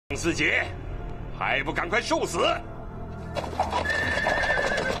四杰，还不赶快受死！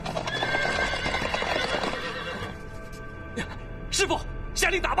师傅，下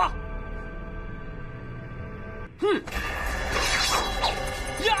令打吧！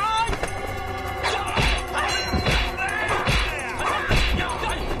呀！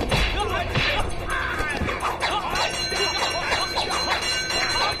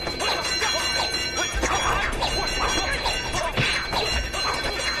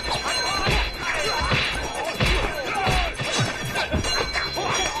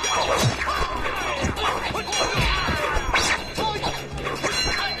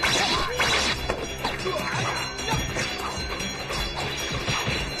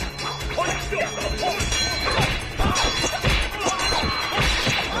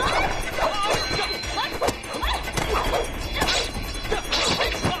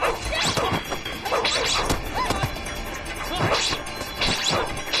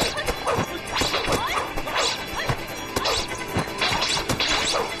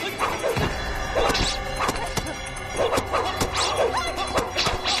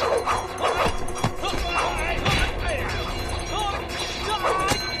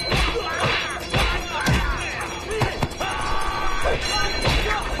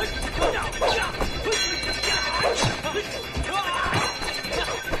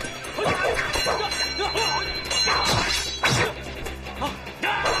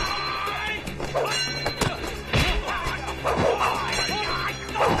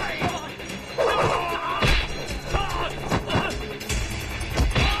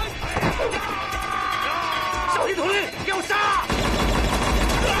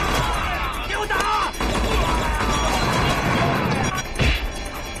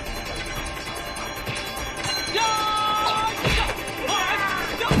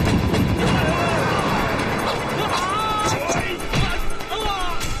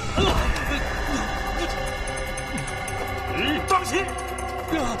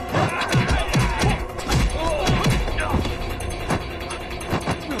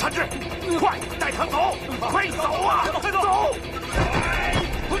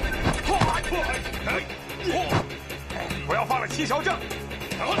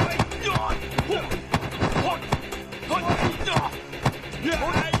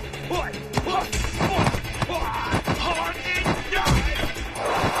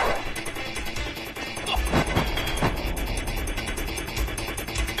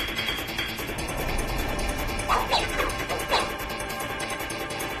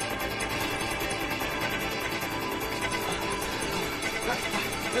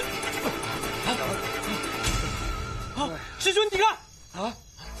师兄，你看，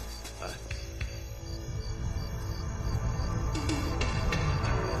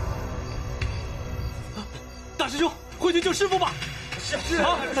大师兄，回去救师傅吧。是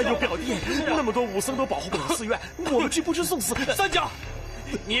啊，但有表弟，那么多武僧都保护不了寺院，我们去不知送死。三家，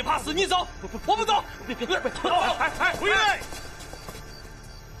你怕死你走，我不走。回来！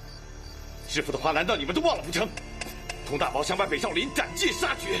师傅的话难道你们都忘了不成？佟大宝想把北少林斩尽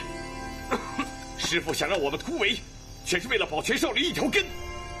杀绝，师傅想让我们突围，全是为了保全少林一条根。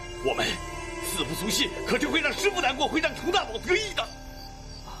我们死不足惜，可这会让师傅难过，会让佟大宝得意的。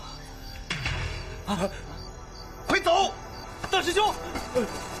快走！大师兄，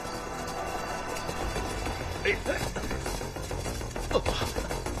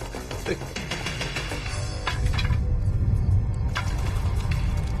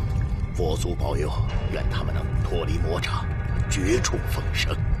佛祖保佑，愿他们能脱离魔掌，绝处逢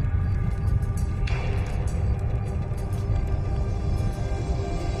生。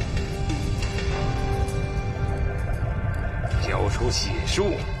交出血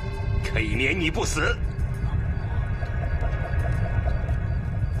书，可以免你不死。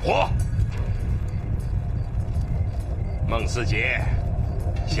活！孟思杰，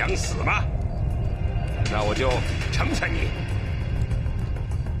想死吗？那我就成全你。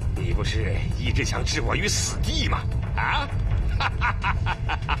你不是一直想置我于死地吗？啊！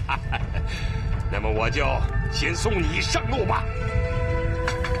那么我就先送你上路吧。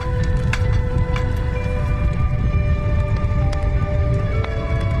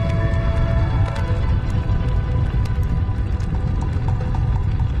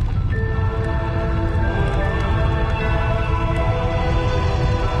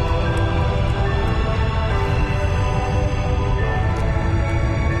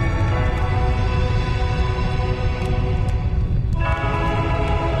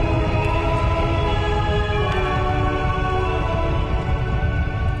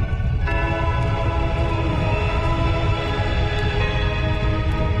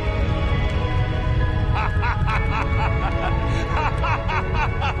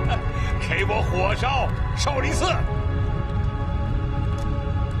给我火烧少林寺！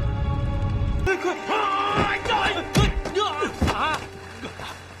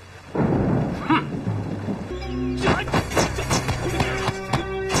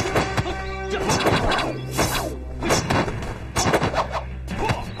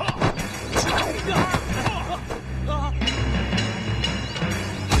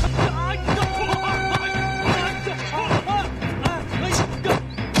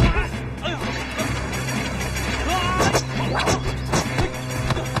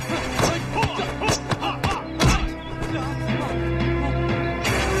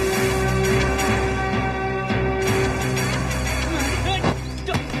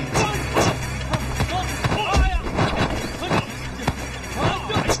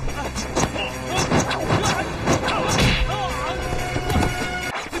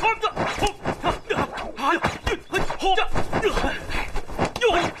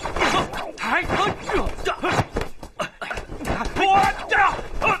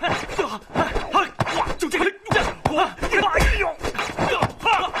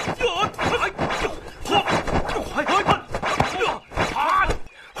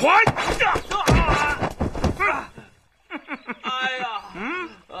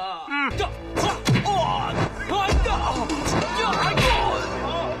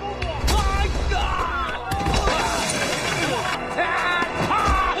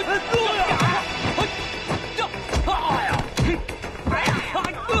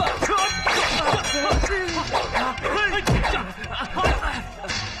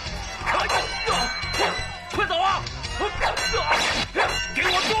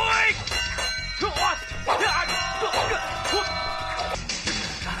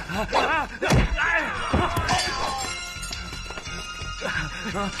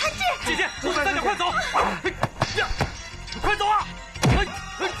姐姐，我们三点快走！快走啊！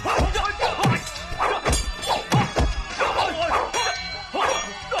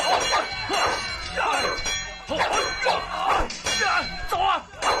走啊！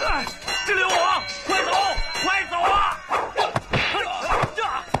这里有我，快走，快走啊！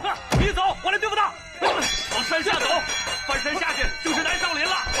你走，我来对付他。往山下走，翻山下去就是南少林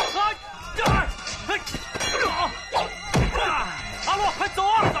了。阿罗，快走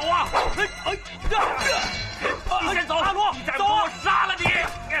啊！走啊！你先走，阿罗，走啊！我杀了你！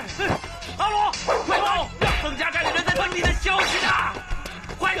阿罗，快走！邓家寨的人在等你的消息呢！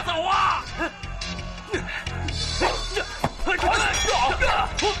快走啊！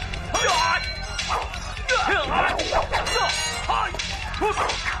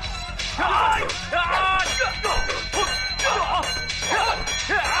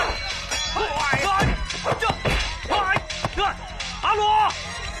阿罗，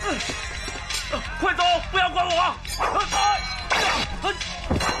快走，不要管我！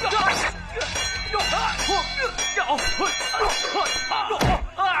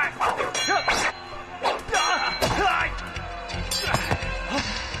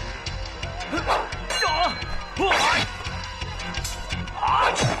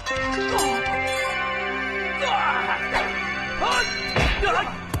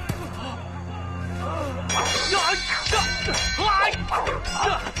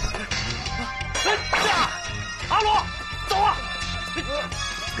阿罗，走啊！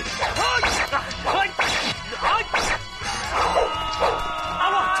阿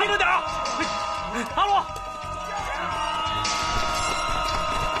罗，轻着点啊！阿罗，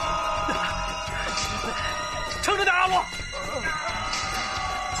撑着点，阿罗！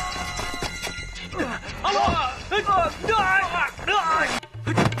阿罗，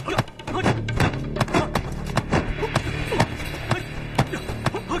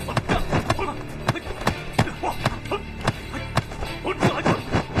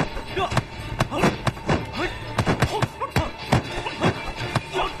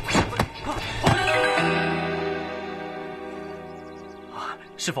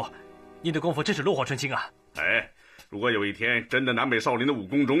师傅，您的功夫真是炉火纯青啊！哎，如果有一天真的南北少林的武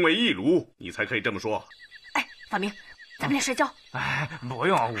功融为一炉，你才可以这么说。哎，法明，咱们俩摔跤。哎，不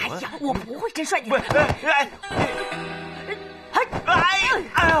用，哎呀，我不会真摔你。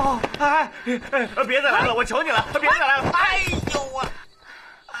别再来了，我求你了，别再来了！哎呦啊！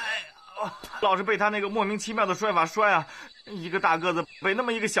老是被他那个莫名其妙的摔法摔啊！一个大个子被那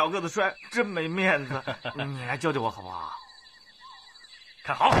么一个小个子摔，真没面子。你来教教我好不好？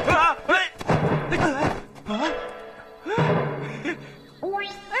看好！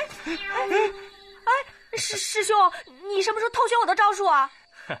师兄，你什么时候偷学我的招数啊？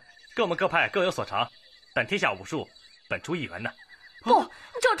各门各派各有所长，但天下武术本出一源呢。不，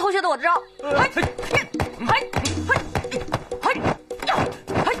就是偷学的我的招。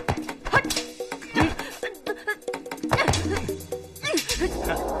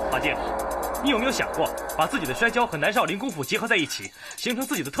有想过把自己的摔跤和南少林功夫结合在一起，形成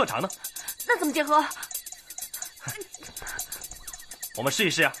自己的特长呢？那怎么结合？我们试一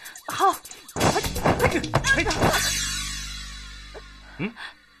试啊。好。嗯。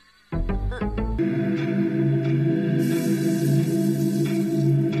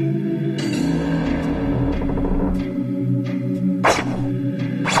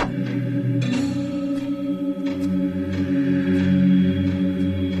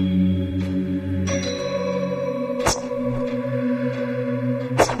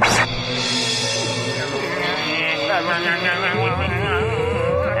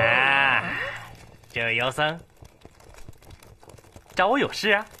这位妖僧，找我有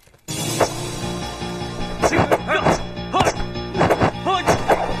事啊？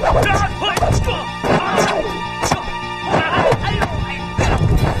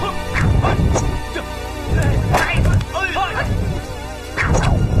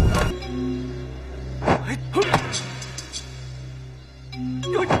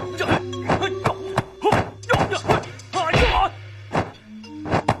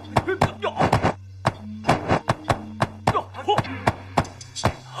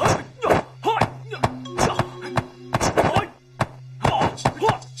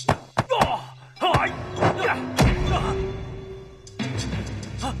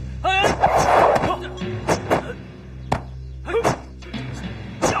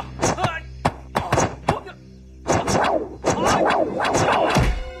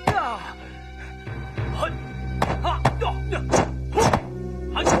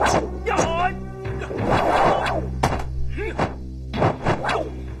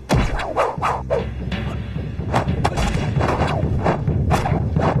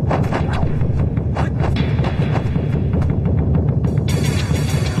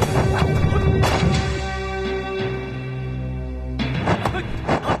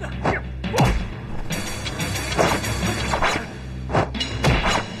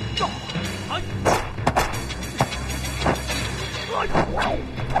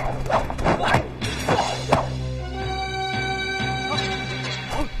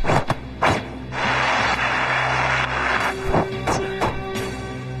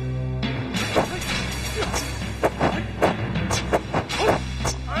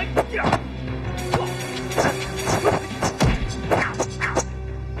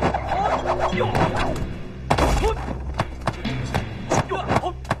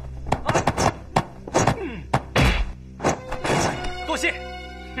多谢。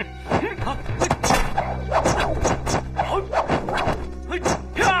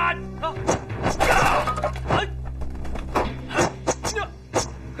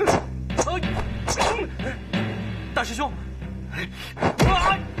大师兄，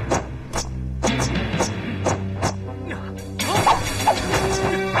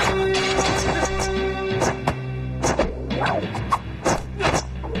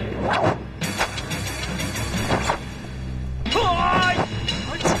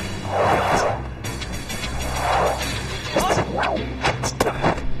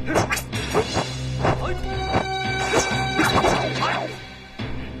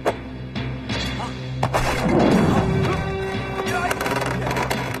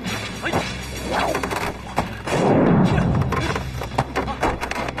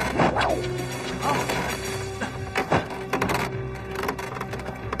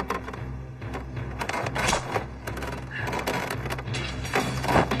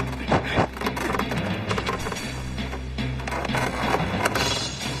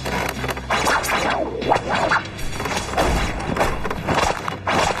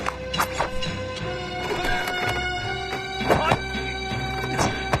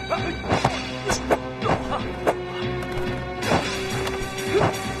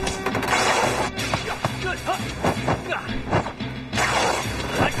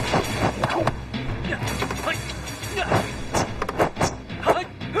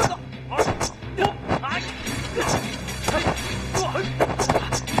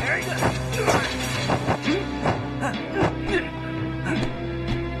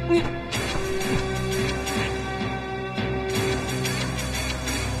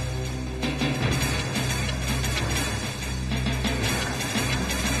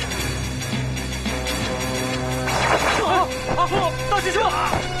师兄，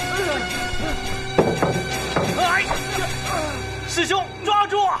师兄抓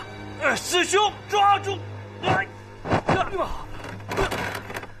住！师兄抓住！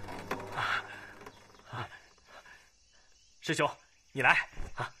师兄，你来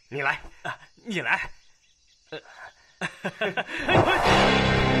啊！你来啊！你来！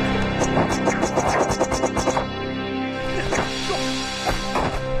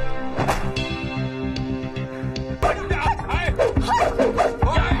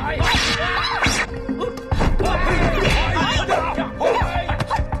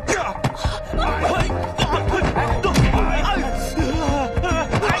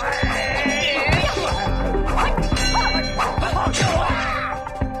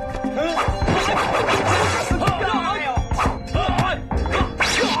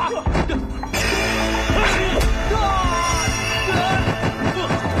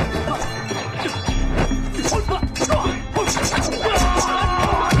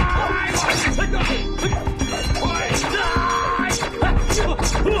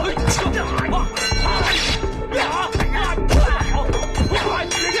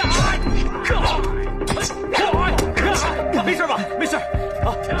没事吧？没事啊。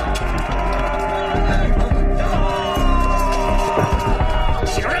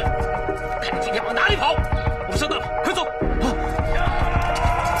小人，看今天往哪里跑！我们上当了，快走！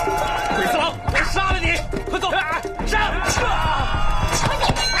鬼子郎，我杀了你！快走！上！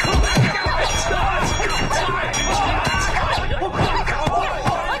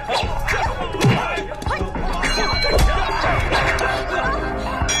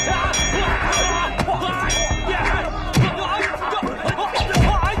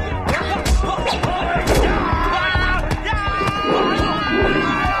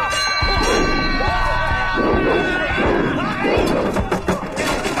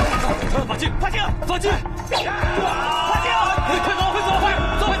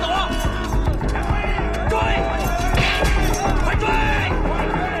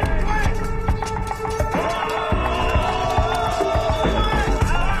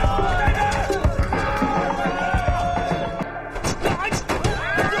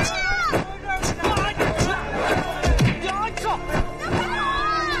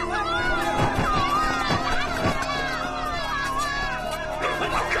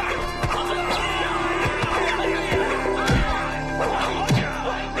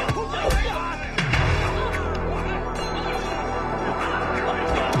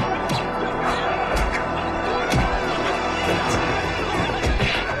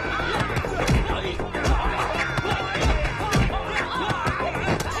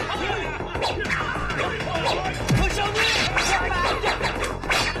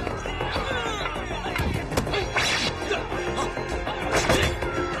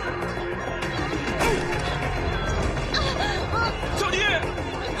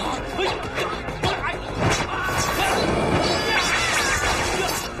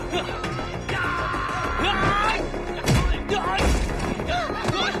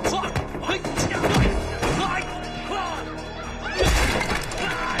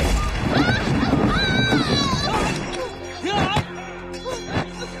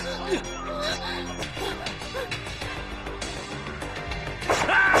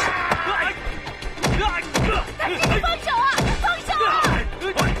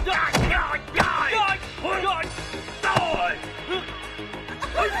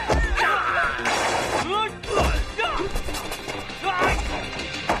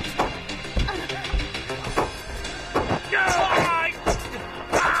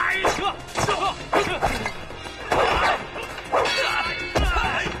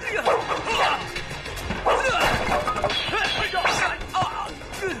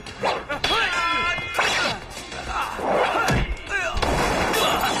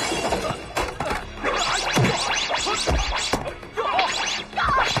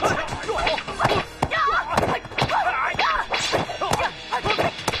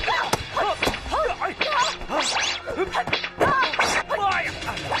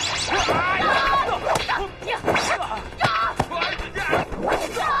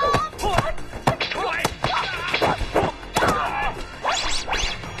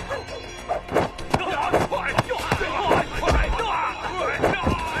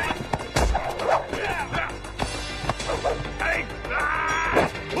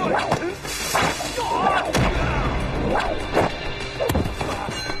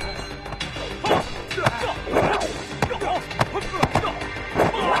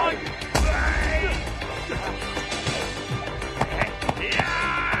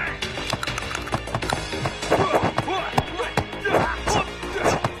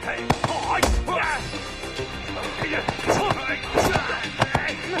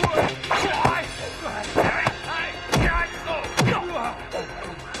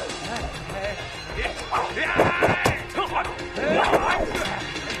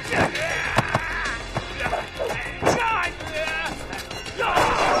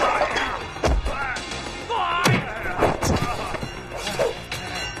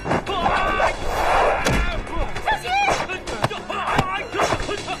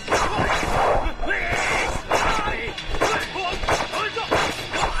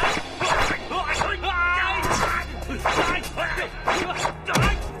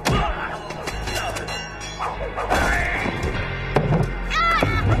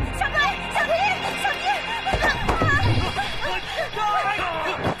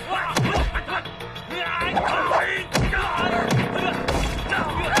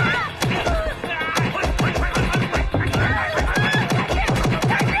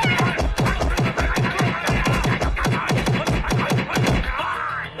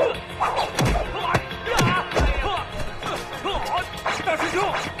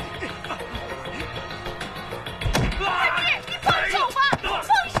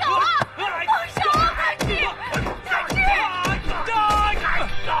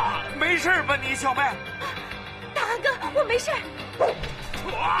小妹。大汉哥，我没事。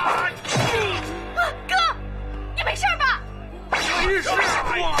哥，你没事吧？没事。大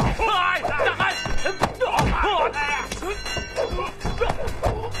汉。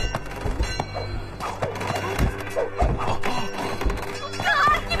哥，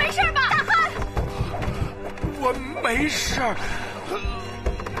你没事吧？大汉。我没事。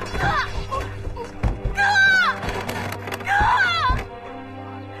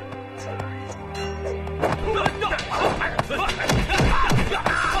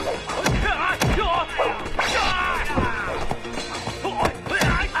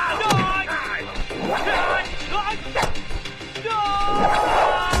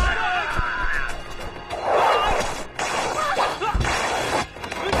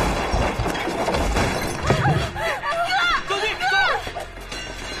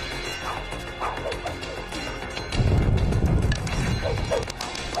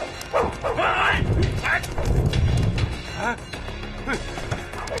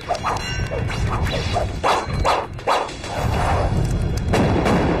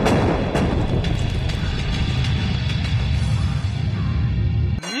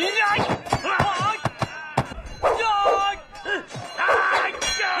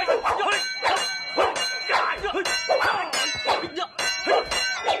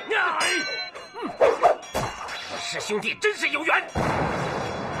师兄弟真是有缘。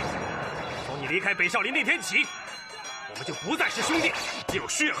从你离开北少林那天起，我们就不再是兄弟，只有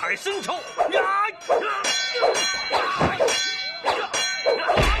血海深仇。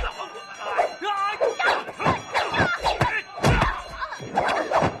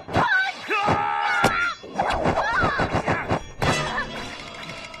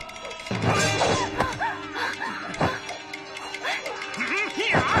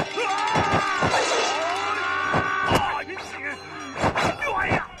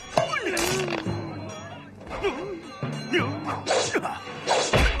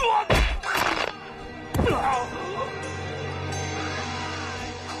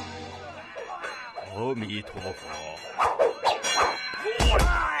阿弥陀佛。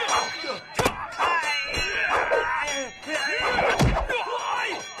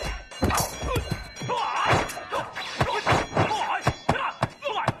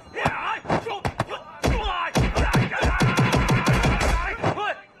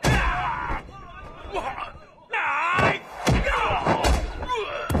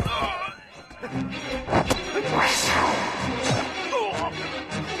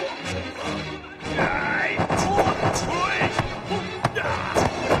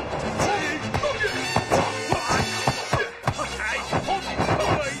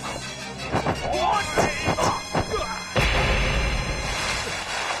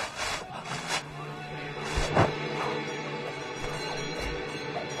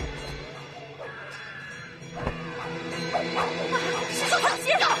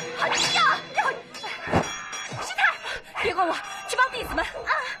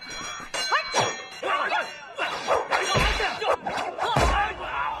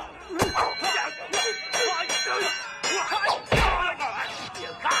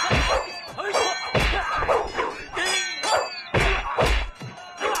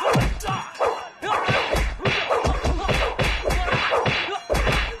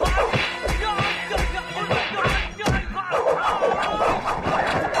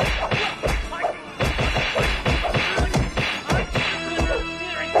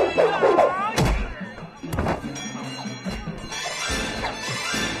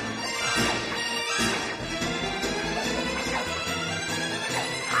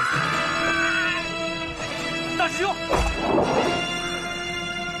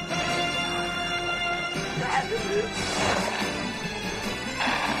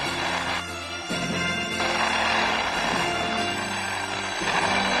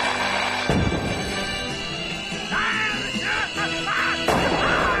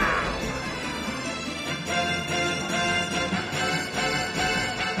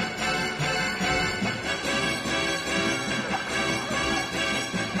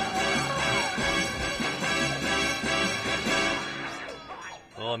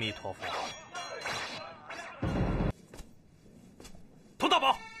阿弥陀佛。佟大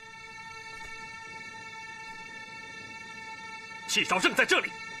宝，戚少正在这里。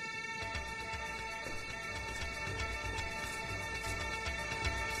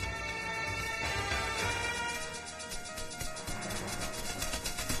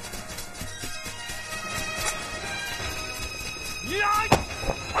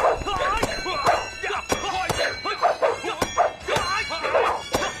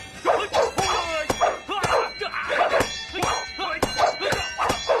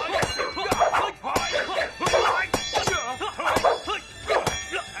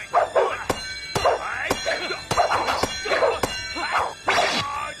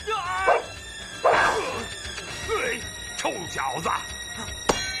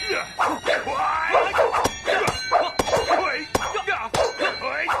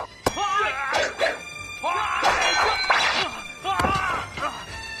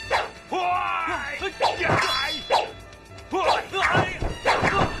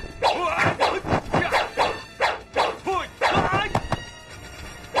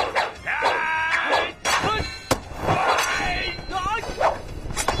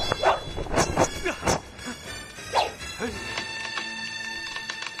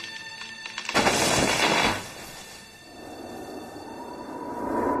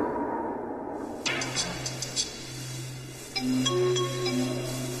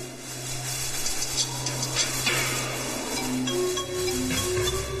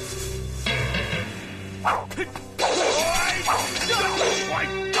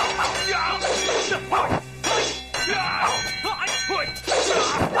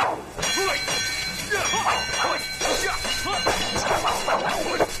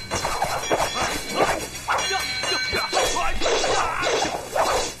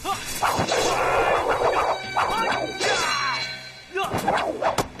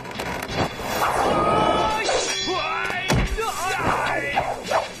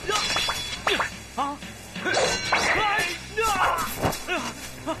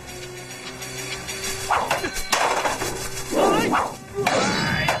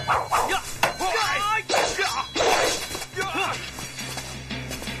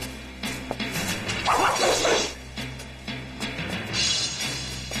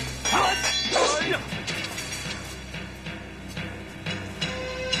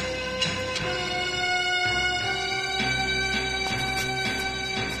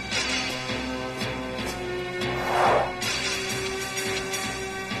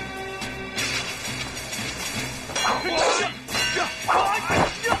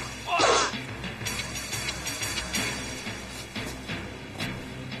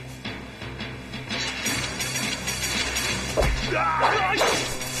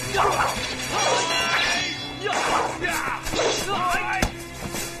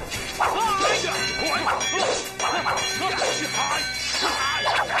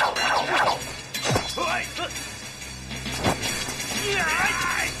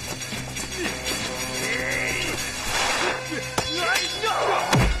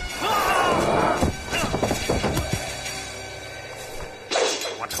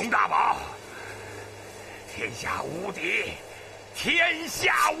我佟大宝，天下无敌，天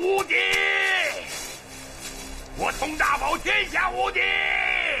下无敌！我佟大宝天下无敌！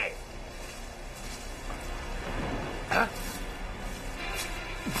啊！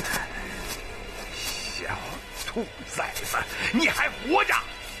小兔崽子，你还活着！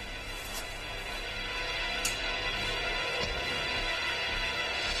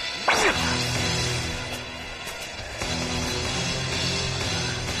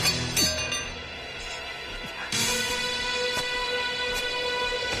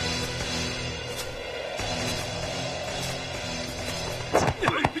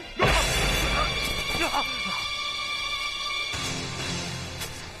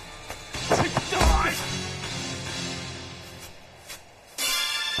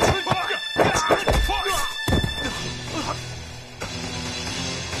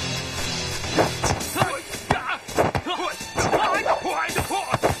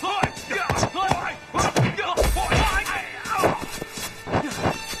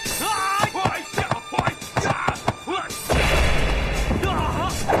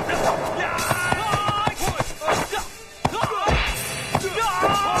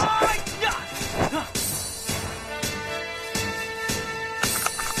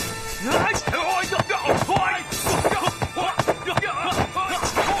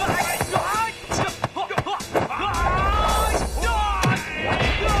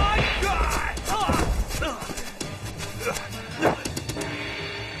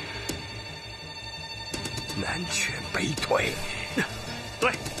南拳北腿，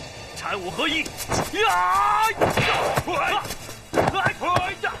对，禅武合一。呀！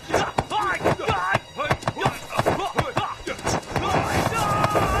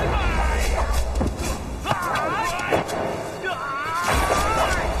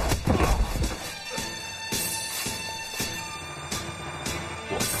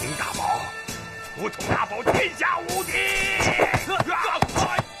我佟大宝天下无敌！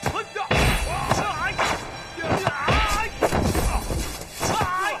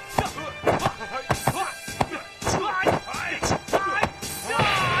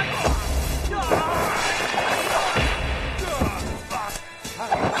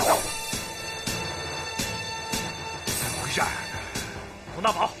怎么回事？佟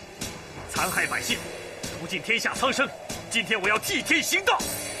大宝，残害百姓，屠尽天下苍生，今天我要替天行道。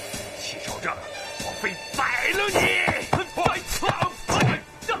齐守正，我非宰了你！